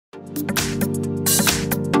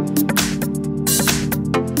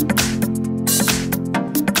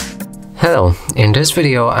Hello, in this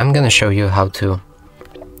video I'm gonna show you how to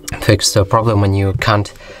fix the problem when you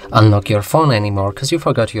can't unlock your phone anymore because you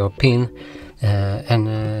forgot your PIN,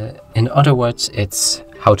 in other words, it's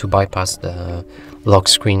how to bypass the lock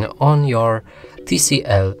screen on your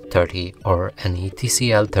TCL 30 or any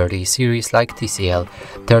TCL 30 series like TCL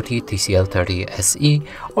 30, TCL 30 SE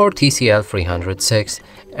or TCL 306,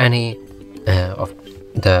 any of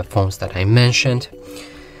the phones that I mentioned.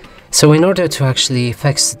 So in order to actually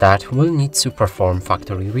fix that, we'll need to perform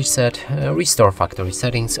factory reset, restore factory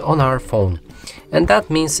settings on our phone. And that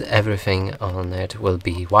means everything on it will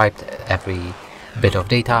be wiped, every bit of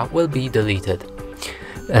data will be deleted.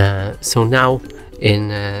 So now,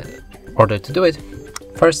 in order to do it,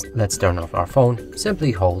 first let's turn off our phone.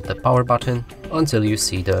 Simply hold the power button until you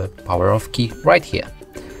see the power off key right here.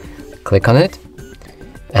 Click on it,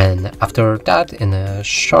 and after that, in a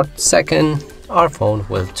short second, our phone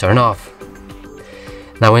will turn off.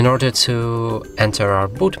 Now, in order to enter our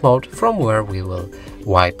boot mode, from where we will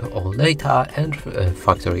wipe all data and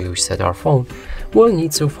factory reset our phone, we'll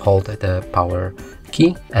need to hold the power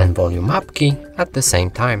key and volume up key at the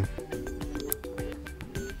same time.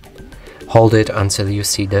 Hold it until you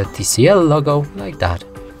see the TCL logo like that.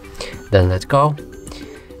 Then let go,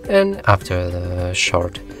 and after the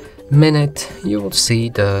short minute you will see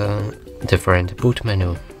the different boot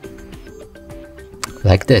menu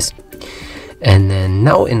like this. And then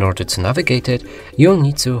now, in order to navigate it, you'll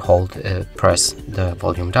need to press the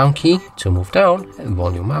volume down key to move down and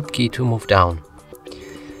volume up key to move down.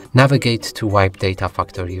 Navigate to wipe data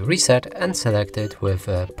factory reset and select it with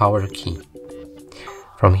power key.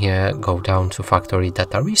 From here, go down to factory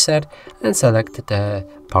data reset and select the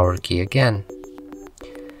power key again.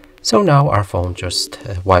 So now our phone just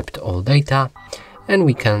wiped all data, and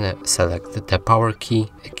we can select the power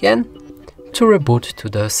key again to reboot to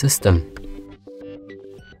the system.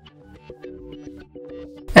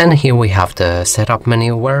 And here we have the setup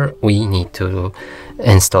menu where we need to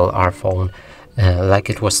install our phone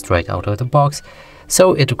like it was straight out of the box.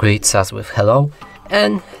 So it greets us with hello,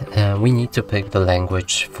 and we need to pick the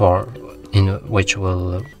language in which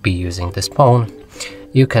we'll be using this phone.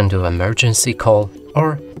 You can do emergency call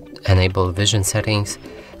or enable vision settings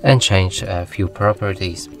and change a few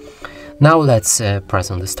properties. Now let's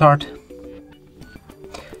press on the start.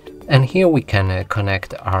 And here we can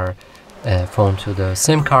connect our phone to the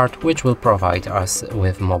SIM card, which will provide us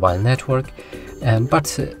with mobile network,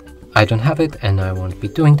 but I don't have it and I won't be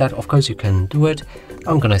doing that. Of course you can do it,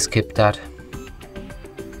 I'm gonna skip that.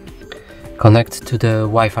 Connect to the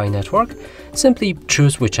Wi-Fi network. Simply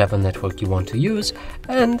choose whichever network you want to use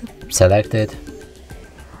and select it.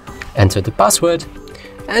 Enter the password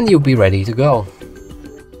and you'll be ready to go.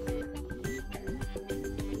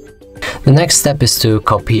 The next step is to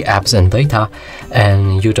copy apps and data,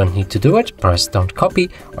 and you don't need to do it. Press don't copy,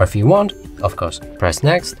 or if you want, of course, press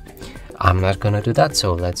next. I'm not gonna do that,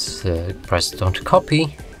 so let's press don't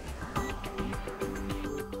copy.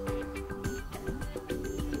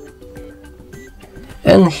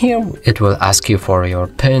 And here it will ask you for your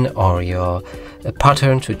PIN or your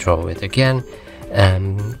pattern to draw it again,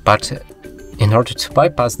 but in order to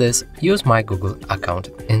bypass this, use my Google account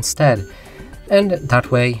instead. And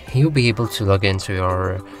that way you'll be able to log into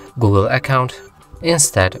your Google account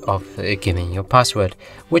instead of giving your password,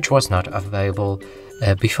 which was not available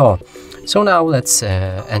before. So now let's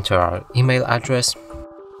enter our email address.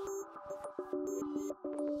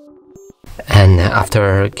 And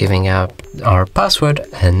after giving our password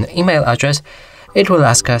and email address, it will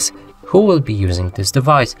ask us who will be using this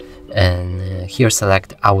device. And here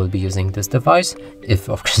select I will be using this device, if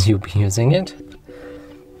of course you'll be using it.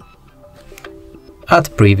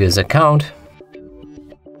 Add previous account.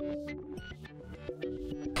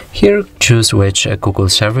 Here choose which Google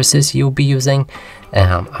services you'll be using.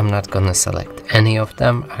 I'm not gonna select any of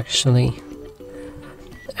them actually.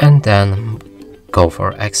 And then go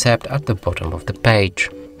for accept at the bottom of the page.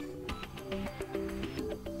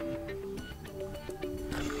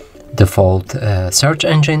 Default search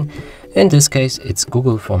engine, in this case it's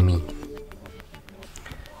Google for me.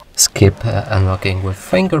 Skip unlocking with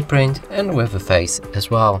fingerprint and with a face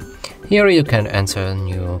as well. Here you can enter a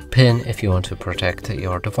new PIN if you want to protect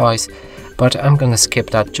your device, but I'm gonna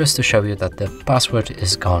skip that just to show you that the password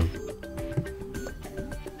is gone.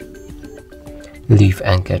 Leave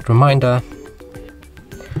and get reminder.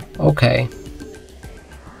 OK.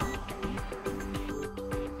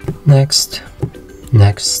 Next,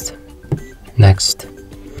 next, next,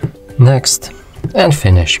 next, and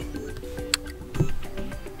finish.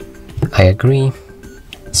 I agree,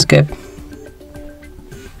 Skip.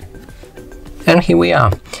 And here we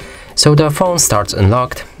are. So the phone starts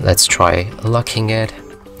unlocked. Let's try locking it.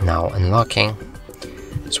 Now unlocking.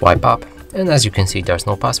 Swipe up. And as you can see, there's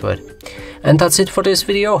no password. And that's it for this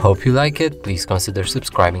video. Hope you like it. Please consider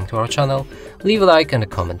subscribing to our channel. Leave a like and a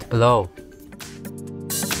comment below.